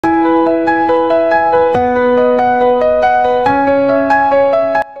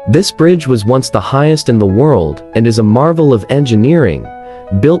This bridge was once the highest in the world and is a marvel of engineering,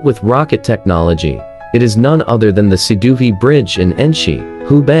 built with rocket technology. It is none other than the Siduhe Bridge in Enshi,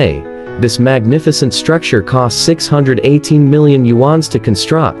 Hubei. This magnificent structure cost 618 million yuan to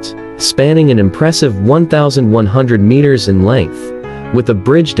construct, spanning an impressive 1,100 meters in length, with a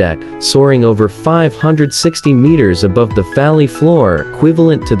bridge deck soaring over 560 meters above the valley floor,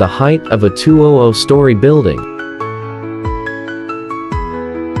 equivalent to the height of a 200-story building.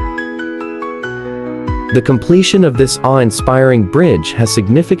 The completion of this awe-inspiring bridge has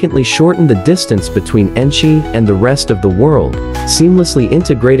significantly shortened the distance between Enshi and the rest of the world, seamlessly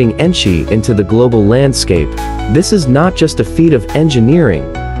integrating Enshi into the global landscape. This is not just a feat of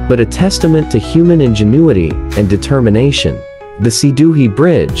engineering, but a testament to human ingenuity and determination. The Siduhe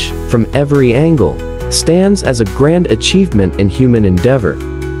Bridge, from every angle, stands as a grand achievement in human endeavor.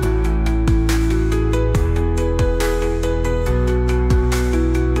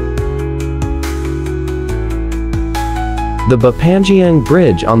 The Beipanjiang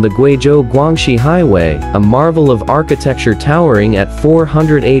Bridge on the Guizhou-Guangxi Highway, a marvel of architecture towering at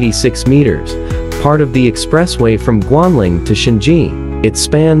 486 meters, part of the expressway from Guanling to Shenji. It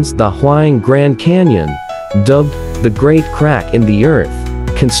spans the Huajiang Grand Canyon, dubbed the Great Crack in the Earth.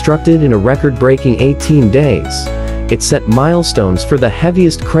 Constructed in a record-breaking 18 days, it set milestones for the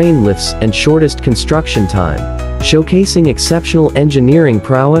heaviest crane lifts and shortest construction time, showcasing exceptional engineering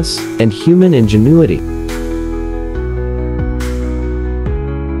prowess and human ingenuity.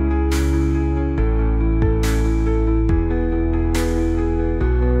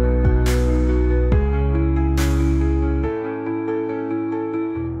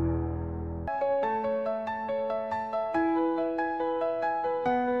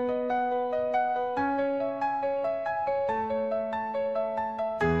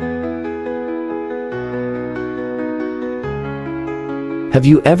 Have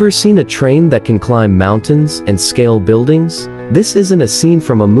you ever seen a train that can climb mountains and scale buildings? This isn't a scene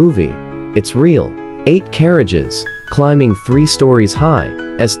from a movie. It's real. 8 carriages, climbing 3 stories high,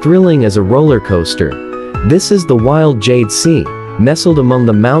 as thrilling as a roller coaster. This is the wild Jade Sea, nestled among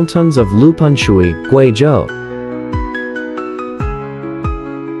the mountains of Lupanshui, Guizhou.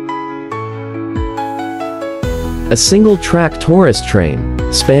 A single-track tourist train,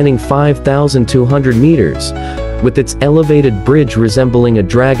 spanning 5,200 meters, with its elevated bridge resembling a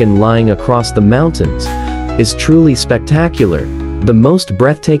dragon lying across the mountains, is truly spectacular. The most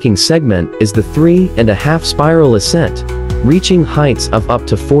breathtaking segment is the 3.5 spiral ascent, reaching heights of up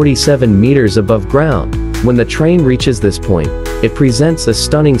to 47 meters above ground. When the train reaches this point, it presents a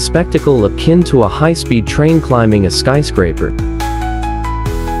stunning spectacle akin to a high-speed train climbing a skyscraper.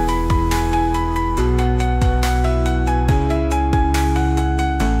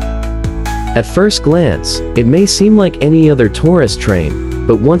 At first glance, it may seem like any other tourist train,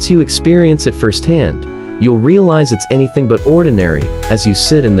 but once you experience it firsthand, you'll realize it's anything but ordinary. As you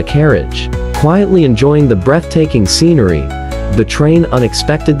sit in the carriage, quietly enjoying the breathtaking scenery, the train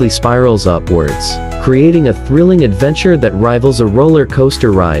unexpectedly spirals upwards, creating a thrilling adventure that rivals a roller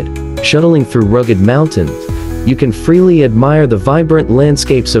coaster ride. Shuttling through rugged mountains, you can freely admire the vibrant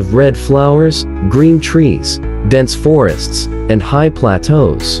landscapes of red flowers, green trees, dense forests, and high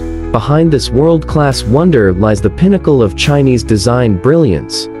plateaus. Behind this world-class wonder lies the pinnacle of Chinese design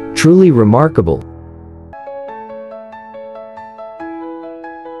brilliance, truly remarkable.